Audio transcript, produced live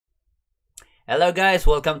Hello guys,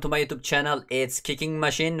 welcome to my YouTube channel. It's Kicking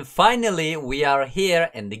Machine. Finally, we are here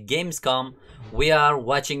in the Gamescom. We are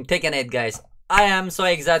watching Tekken 8, guys. I am so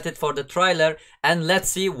excited for the trailer, and let's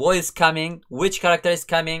see what is coming, which character is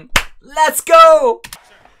coming. Let's go!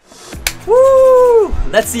 Woo!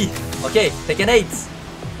 Let's see. Okay, Tekken 8.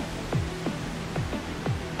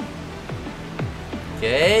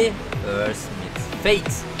 Okay, first meets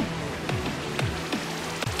Fate.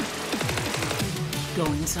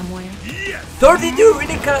 Going somewhere? 32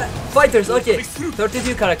 unique fighters, okay.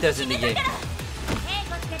 32 characters in the game.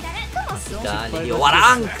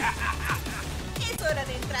 Hwoarang!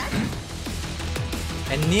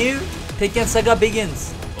 A new Tekken saga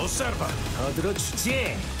begins.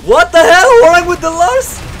 What the hell? Hwoarang with the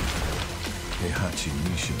Lars?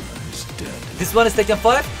 This one is Tekken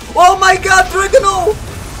 5? Oh my god, dragunov!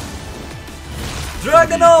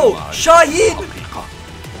 Dragunov! Saheen!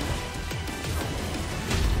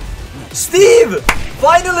 Steve!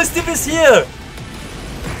 Finally Steve is here!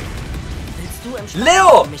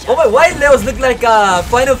 Leo! Oh my, why Leo's look like a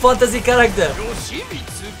Final Fantasy character?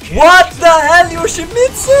 What the hell,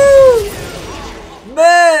 Yoshimitsu?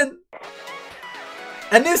 Man!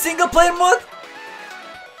 A new single player mode?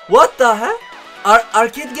 What the hell?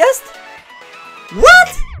 Arcade guest?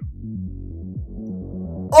 What?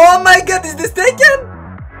 Oh my god, is this Tekken?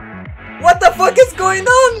 What the fuck is going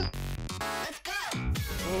on?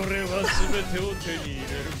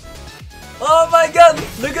 Oh my god,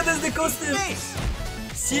 look at this, the costume.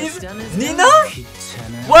 Steve? Nina?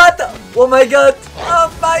 What? Oh my god. Oh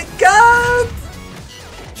my god.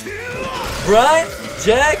 Brian?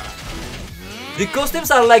 Jack? The costumes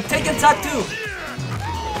are like Tekken Tag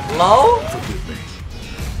 2. Lau?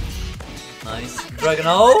 Nice.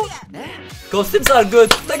 Dragunov? Costumes are good.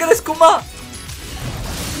 Look at this Kuma.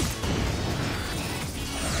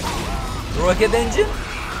 Rocket Engine?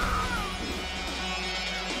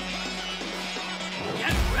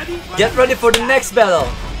 Get ready for the next battle.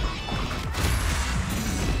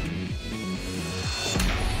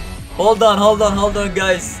 Hold on,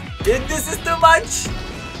 guys. This is too much.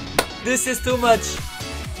 This is too much.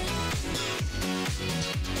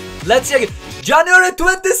 Let's check it. January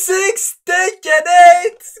 26th, Tekken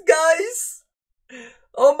 8, guys.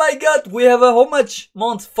 Oh my god, we have a how much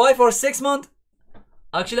month? 5 or 6 months?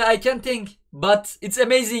 Actually, I can't think, but it's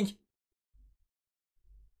amazing.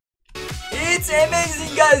 It's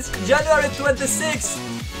amazing, guys. January 26th.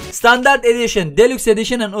 Standard edition, deluxe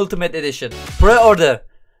edition, and ultimate edition. Pre-order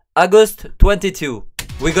August 22.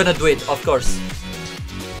 We're gonna do it, of course.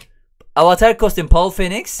 Avatar costume Paul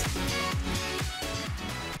Phoenix.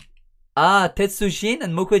 Tetsujin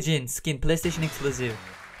and Mukujin skin PlayStation exclusive.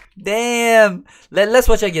 Damn. Let's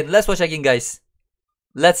watch again. Let's watch again, guys.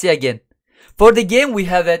 Let's see again. For the game, we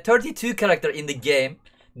have a 32 character in the game.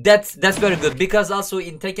 That's very good, because also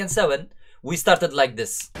in Tekken 7 we started like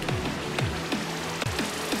this.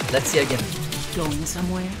 Let's see again. Going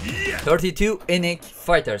somewhere? 32 unique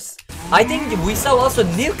fighters. I think we saw also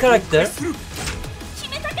new character.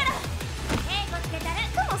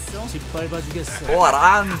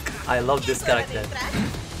 Hwoarang! I love this character.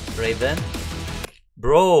 Raven.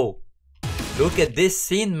 Bro, look at this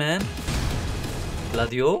scene, man.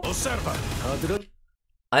 Gladio.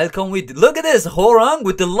 I'll come with. Look at this, Hwoarang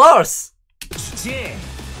with the Lars.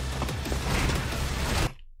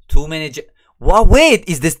 Too many. Wow, wait,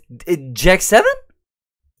 is this Jack 7?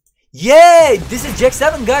 Yeah, this is Jack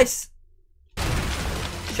 7, guys.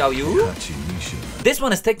 Xiao Yu. This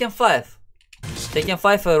one is Tekken 5. Tekken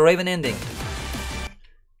 5 Raven ending.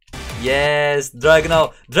 Yes,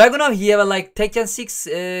 Dragunov. Dragunov, he have a like Tekken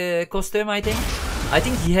 6 costume, I think. I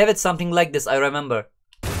think he have it something like this, I remember.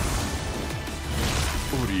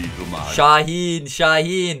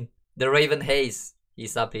 Saheen. The Raven Haze.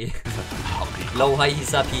 He's happy. Low high,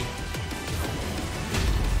 he's happy.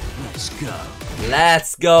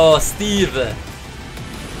 Let's go, Steve.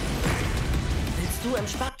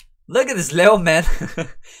 Look at this Leo, man.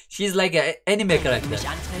 She's like an anime character.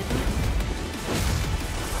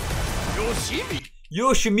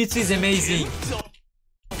 Yoshimitsu is amazing.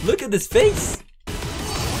 Look at this face.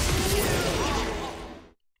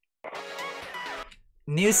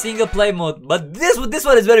 New single play mode, but this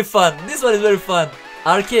one is very fun. This one is very fun.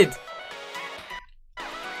 Arcade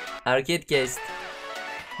case.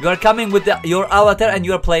 You are coming with your avatar and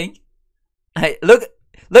you are playing. Hey, look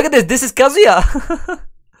at this. This is Kazuya.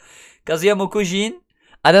 Kazuya Mokujin.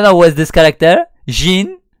 I don't know what is this character.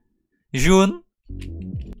 Jun.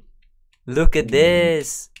 Look at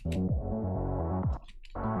this.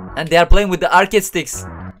 And they are playing with the arcade sticks.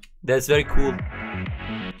 That's very cool.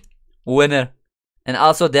 Winner. And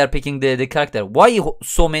also they are picking the character. Why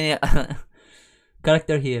so many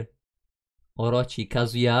character here. Orochi,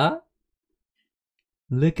 Kazuya.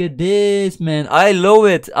 Look at this, man. I love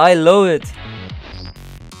it. I love it.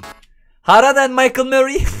 Harada and Michael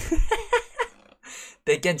Murray.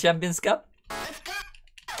 Tekken Champions Cup.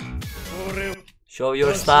 Show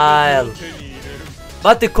your style.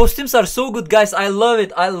 But the costumes are so good, guys. I love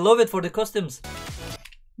it. I love it for the costumes.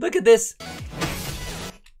 Look at this.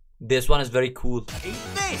 This one is very cool.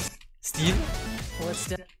 Steve.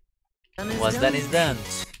 What's done is done.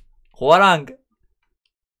 Hwoarang.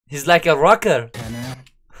 He's like a rocker.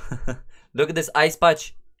 Look at this ice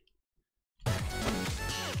patch.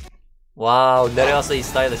 Wow, Lariasa is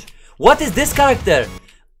stylish. What is this character?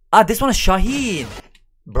 Ah, this one is Saheen.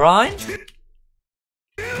 Brian?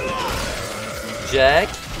 Jack?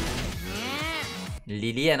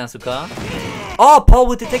 Lily and Asuka? Oh, Paul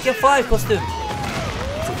with the Tekken 5 costume.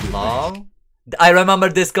 Love. I remember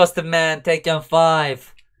this costume, man. Tekken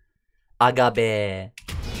 5. Agabe.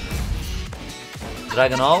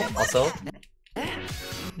 Dragunov also.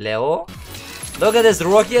 Leo. Look at this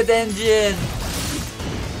rocket engine.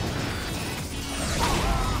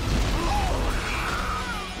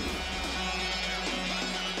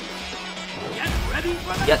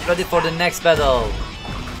 Get ready for the next battle.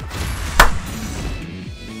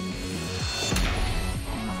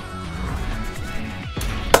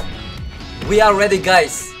 We are ready,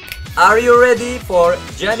 guys. Are you ready for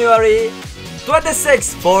January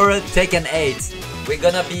 26th for Tekken 8? We're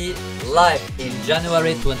gonna be live in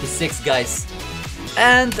January 26th, guys.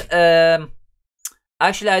 And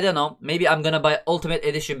actually, I don't know. Maybe I'm gonna buy Ultimate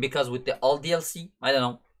Edition because with the all DLC. I don't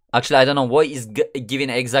know. Actually, I don't know what is given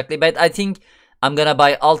exactly, but I think I'm gonna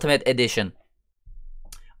buy Ultimate Edition.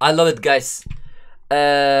 I love it, guys.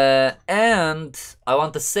 And I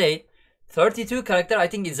want to say 32 character I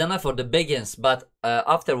think is enough for the begins, but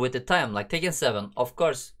after with the time like Tekken 7, of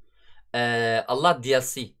course, a lot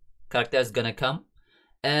DLC character is gonna come,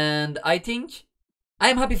 and I think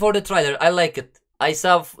I'm happy for the trailer. I like it. I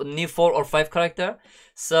saw new 4 or 5 character,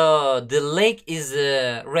 so the lake is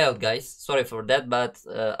real, guys. Sorry for that, but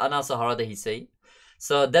Anasa Harada he say,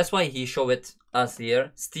 so that's why he show it us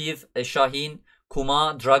here. Steve, Saheen,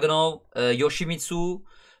 Kuma, Dragunov, Yoshimitsu,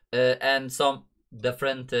 and some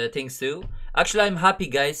different things too. Actually, I'm happy,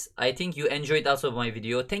 guys. I think you enjoyed also my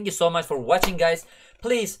video. Thank you so much for watching, guys.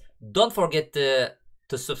 Please don't forget to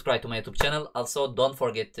subscribe to my YouTube channel. Also, don't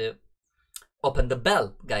forget to open the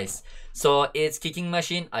bell, guys. So it's Kicking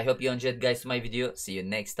Machine. I hope you enjoyed, guys, my video. See you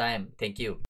next time. Thank you.